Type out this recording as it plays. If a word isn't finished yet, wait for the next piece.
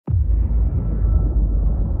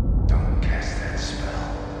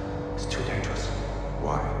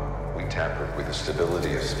with the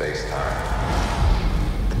stability of space-time.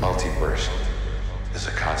 The multiverse is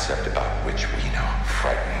a concept about which we know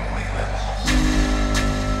frighteningly little.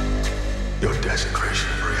 Your desecration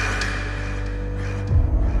of reality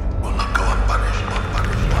will not go unpunished,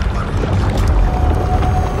 unpunished, unpunished.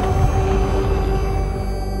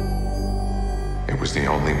 It was the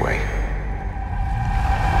only way.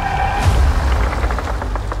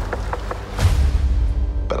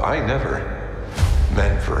 But I never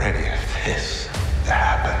meant for any of this to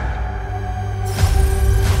happen.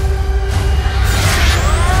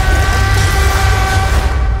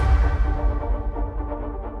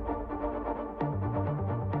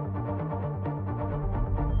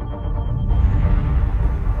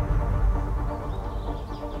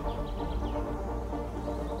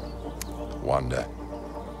 Wanda.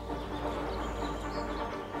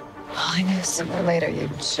 I knew sooner or later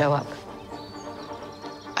you'd show up.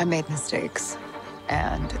 I made mistakes,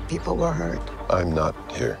 and people were hurt. I'm not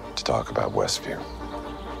here to talk about Westview.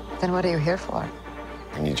 Then what are you here for?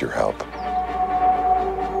 We need your help.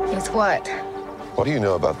 With what? What do you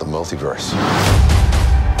know about the multiverse?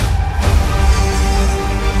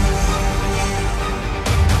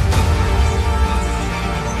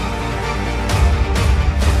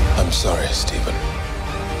 I'm sorry, Stephen.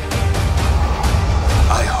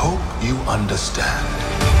 I hope you understand.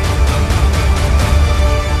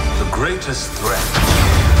 The greatest threat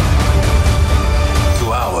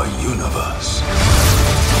to our universe